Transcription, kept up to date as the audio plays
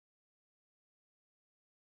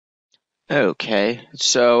Okay,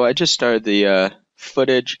 so I just started the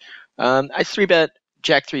footage. I 3-bet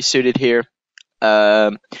Jack 3 suited here.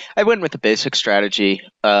 I went with the basic strategy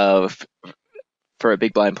of for a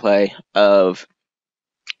big blind play of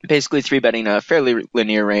basically 3-betting a fairly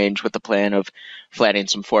linear range with the plan of flattening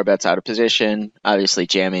some 4-bets out of position, obviously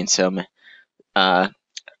jamming some uh,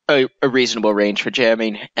 a reasonable range for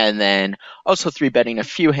jamming, and then also 3-betting a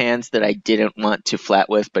few hands that I didn't want to flat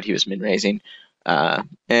with, but he was min-raising.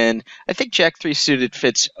 And I think Jack 3 suited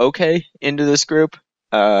fits okay into this group.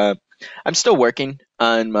 Uh, I'm still working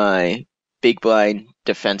on my big blind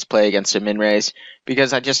defense play against a min-raise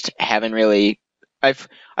because I just haven't really. I've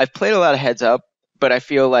played a lot of heads up, but I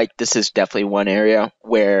feel like this is definitely one area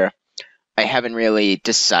where I haven't really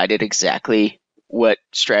decided exactly what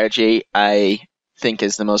strategy I think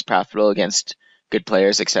is the most profitable against good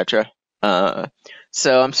players, etc.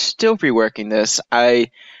 So I'm still reworking this. I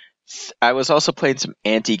was also playing some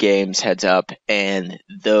anti-games heads up, and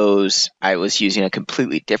those I was using a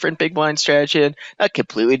completely different big blind strategy. Not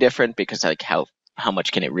completely different because like how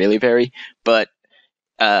much can it really vary, but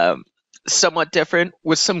um, somewhat different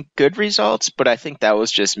with some good results. But I think that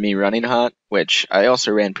was just me running hot, which I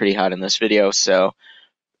also ran pretty hot in this video. So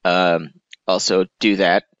um, also do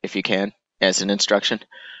that if you can as an instruction.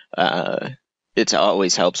 Uh, it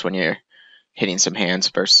always helps when you're hitting some hands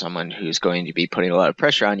versus someone who's going to be putting a lot of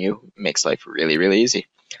pressure on you. It makes life really, really easy.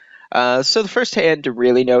 So the first hand to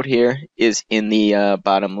really note here is in the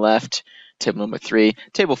bottom left, table number 3.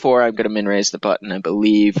 Table 4, I'm going to min-raise the button, I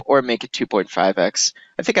believe, or make it 2.5x.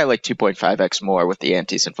 I think I like 2.5x more with the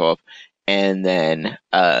antes involved. And then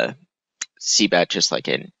c-bet just like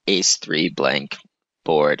an ace-3 blank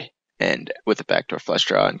board and with a backdoor flush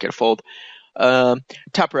draw and get a fold.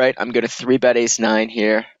 Top right, I'm going to 3-bet ace-9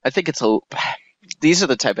 here. I think these are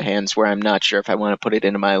the type of hands where I'm not sure if I want to put it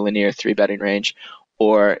into my linear 3-betting range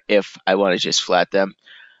or if I want to just flat them.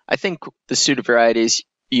 I think the suited varieties,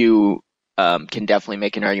 you can definitely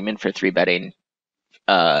make an argument for 3-betting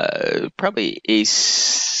probably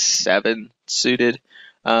ace-7 suited.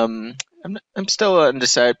 I'm still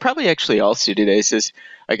undecided. Probably actually all suited aces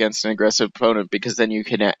against an aggressive opponent because then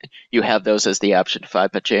you have those as the option to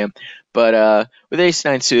 5-bet jam. But with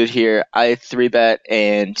ace-9 suited here, I 3-bet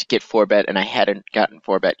and get 4-bet, and I hadn't gotten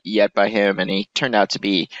 4-bet yet by him, and he turned out to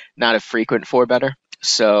be not a frequent 4-better.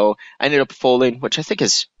 So I ended up folding, which I think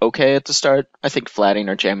is okay at the start. I think flatting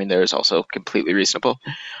or jamming there is also completely reasonable.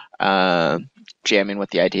 Jamming with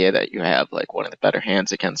the idea that you have like one of the better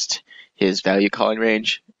hands against his value calling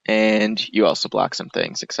range, and you also block some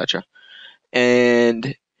things, etc.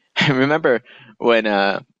 And I remember when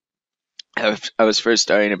I was first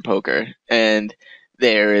starting in poker, and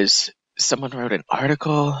someone wrote an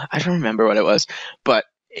article. I don't remember what it was, but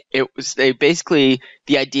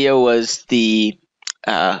the idea was the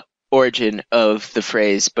origin of the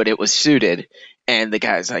phrase, but it was suited, and the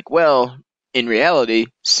guy's like, well, in reality,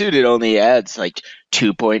 suited only adds like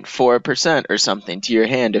 2.4% or something to your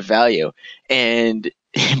hand of value. And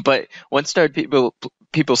but once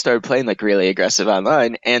people started playing like really aggressive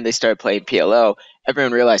online and they started playing PLO,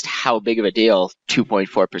 everyone realized how big of a deal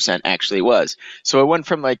 2.4% actually was. So it went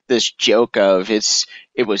from like this joke of it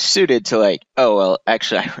was suited to like, oh well,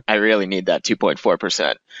 actually I really need that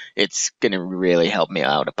 2.4%. It's gonna really help me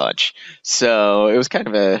out a bunch. So it was kind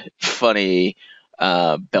of a funny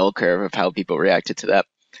bell curve of how people reacted to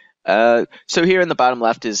that. So here in the bottom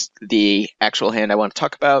left is the actual hand I want to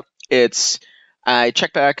talk about. I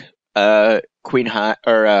check back queen high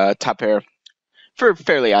or top pair for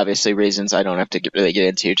fairly obviously reasons I don't have to really get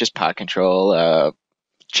into. Just pot control,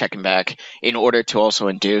 checking back in order to also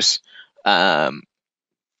induce. But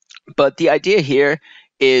the idea here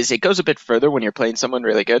is it goes a bit further when you're playing someone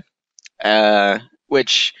really good,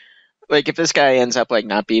 which like if this guy ends up like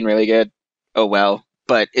not being really good, oh well.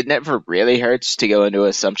 But it never really hurts to go into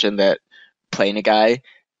assumption that playing a guy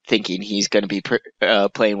thinking he's going to be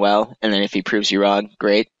playing well, and then if he proves you wrong,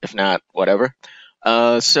 great. If not, whatever.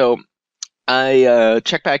 So I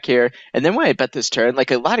check back here, and then when I bet this turn,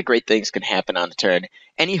 like a lot of great things can happen on the turn.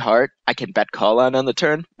 Any heart I can bet call on the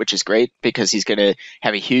turn, which is great because he's going to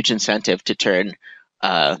have a huge incentive to turn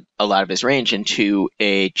a lot of his range into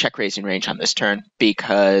a check raising range on this turn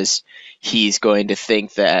because he's going to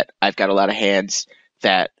think that I've got a lot of hands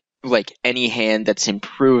that like any hand that's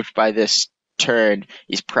improved by this turn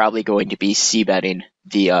is probably going to be c-betting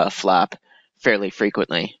the flop fairly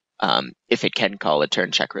frequently if it can call a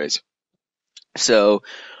turn check raise. So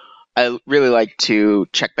I really like to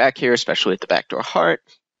check back here, especially at the backdoor heart,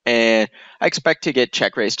 and I expect to get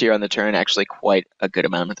check raised here on the turn actually quite a good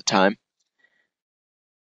amount of the time.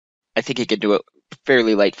 I think he can do it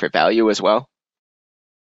fairly late for value as well.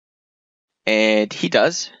 and he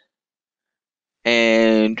does,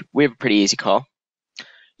 and we have a pretty easy call.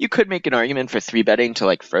 You could make an argument for 3-betting to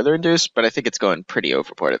like further induce, but I think it's going pretty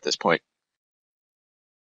overboard at this point.